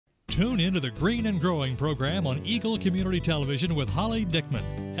Tune into the Green and Growing program on Eagle Community Television with Holly Dickman,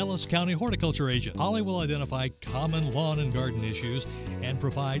 Ellis County Horticulture Agent. Holly will identify common lawn and garden issues and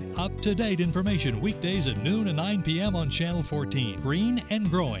provide up-to-date information weekdays at noon and 9 p.m. on Channel 14. Green and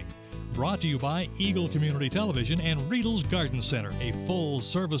Growing. Brought to you by Eagle Community Television and Riedel's Garden Center, a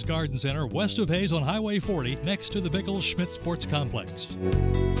full-service garden center west of Hayes on Highway 40 next to the Bickles-Schmidt Sports Complex.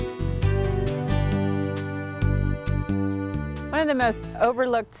 One of the most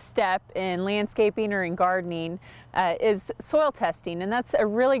overlooked step in landscaping or in gardening is soil testing, and that's a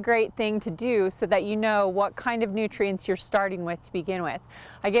really great thing to do so that you know what kind of nutrients you're starting with to begin with.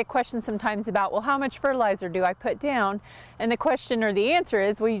 I get questions sometimes about, well, how much fertilizer do I put down? And the question or the answer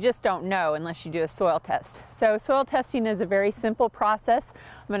is, well, you just don't know unless you do a soil test. So soil testing is a very simple process.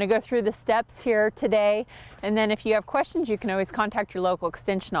 I'm going to go through the steps here today, and then if you have questions, you can always contact your local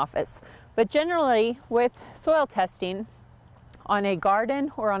extension office. But generally, with soil testing, on a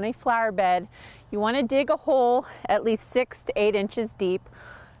garden or on a flower bed, you want to dig a hole at least 6 to 8 inches deep.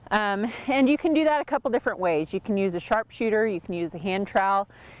 And you can do that a couple different ways. You can use a sharpshooter, you can use a hand trowel,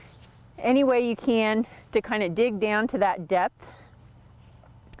 any way you can to kind of dig down to that depth.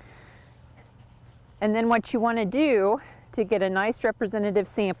 And then what you want to do to get a nice representative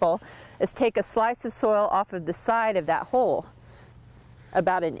sample is take a slice of soil off of the side of that hole,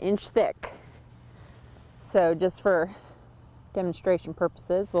 about 1 inch thick. So just for demonstration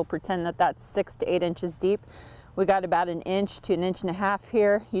purposes, we'll pretend that that's 6 to 8 inches deep. We got about 1 inch to 1.5 inches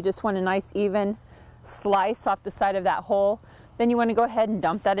here. You just want a nice even slice off the side of that hole. Then you want to go ahead and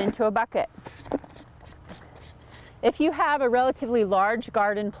dump that into a bucket. If you have a relatively large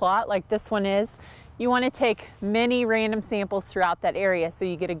garden plot like this one is, you want to take many random samples throughout that area so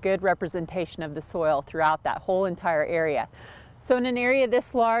you get a good representation of the soil throughout that whole entire area. So in an area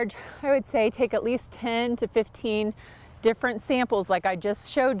this large, I would say take at least 10 to 15 different samples like I just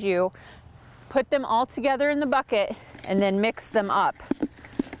showed you, put them all together in the bucket, and then mix them up.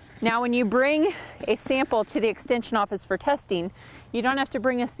 Now when you bring a sample to the extension office for testing, you don't have to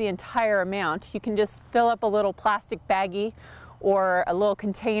bring us the entire amount. You can just fill up a little plastic baggie or a little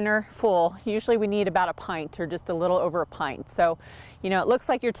container full. Usually we need about a pint or just a little over a pint. So, you know, it looks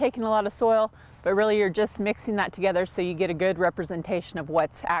like you're taking a lot of soil, but really you're just mixing that together so you get a good representation of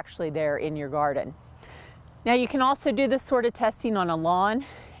what's actually there in your garden. Now you can also do this sort of testing on a lawn,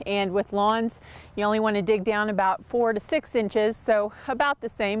 and with lawns you only want to dig down about 4 to 6 inches, so about the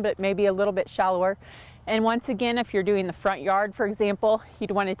same but maybe a little bit shallower. And once again, if you're doing the front yard, for example, you'd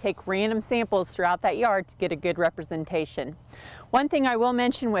want to take random samples throughout that yard to get a good representation. One thing I will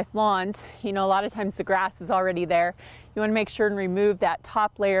mention with lawns, you know, a lot of times the grass is already there. You want to make sure and remove that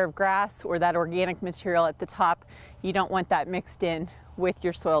top layer of grass or that organic material at the top. You don't want that mixed in with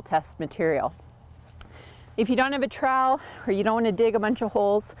your soil test material. If you don't have a trowel or you don't want to dig a bunch of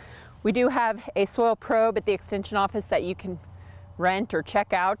holes, we do have a soil probe at the extension office that you can rent or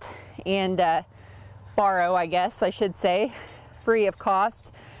check out and borrow, I guess I should say, free of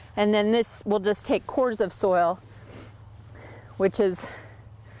cost. And then this will just take cores of soil, which is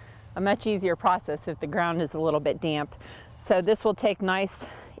a much easier process if the ground is a little bit damp. So this will take nice,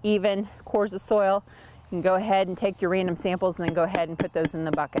 even cores of soil. You can go ahead and take your random samples and then go ahead and put those in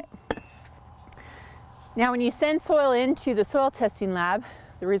the bucket. Now when you send soil into the soil testing lab,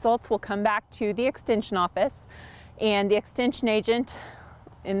 the results will come back to the extension office, and the extension agent,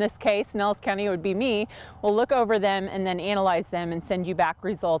 in this case in Ellis County it would be me, will look over them and then analyze them and send you back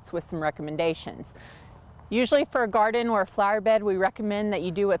results with some recommendations. Usually for a garden or a flower bed, we recommend that you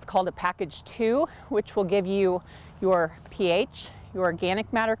do what's called a package 2, which will give you your pH, your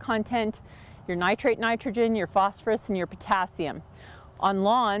organic matter content, your nitrate, nitrogen, your phosphorus, and your potassium. On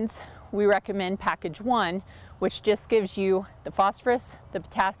lawns, we recommend package 1, which just gives you the phosphorus, the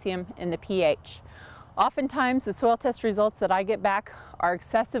potassium, and the pH. Oftentimes the soil test results that I get back are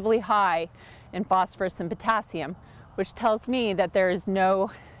excessively high in phosphorus and potassium, which tells me that there is no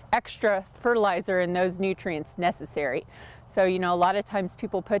extra fertilizer in those nutrients necessary. So, you know, a lot of times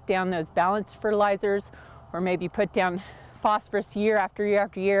people put down those balanced fertilizers or maybe put down phosphorus year after year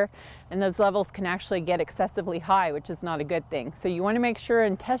after year, and those levels can actually get excessively high, which is not a good thing. So you want to make sure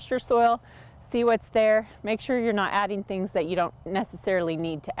and test your soil, see what's there, make sure you're not adding things that you don't necessarily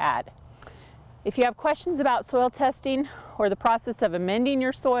need to add. If you have questions about soil testing or the process of amending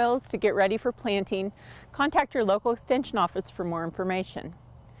your soils to get ready for planting, contact your local extension office for more information.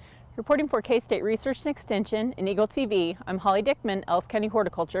 Reporting for K-State Research and Extension and Eagle TV, I'm Holly Dickman, Ellis County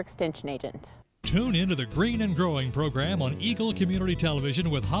Horticulture Extension Agent. Tune into the Green and Growing program on Eagle Community Television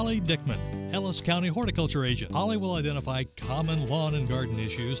with Holly Dickman, Ellis County Horticulture Agent. Holly will identify common lawn and garden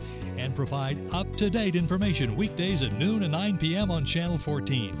issues and provide up-to-date information weekdays at noon and 9 p.m. on Channel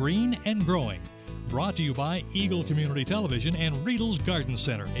 14. Green and Growing. Brought to you by Eagle Community Television and Riedel's Garden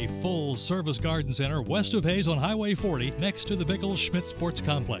Center, a full-service garden center west of Hayes on Highway 40 next to the Bickles Schmidt Sports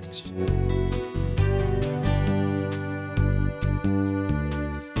Complex.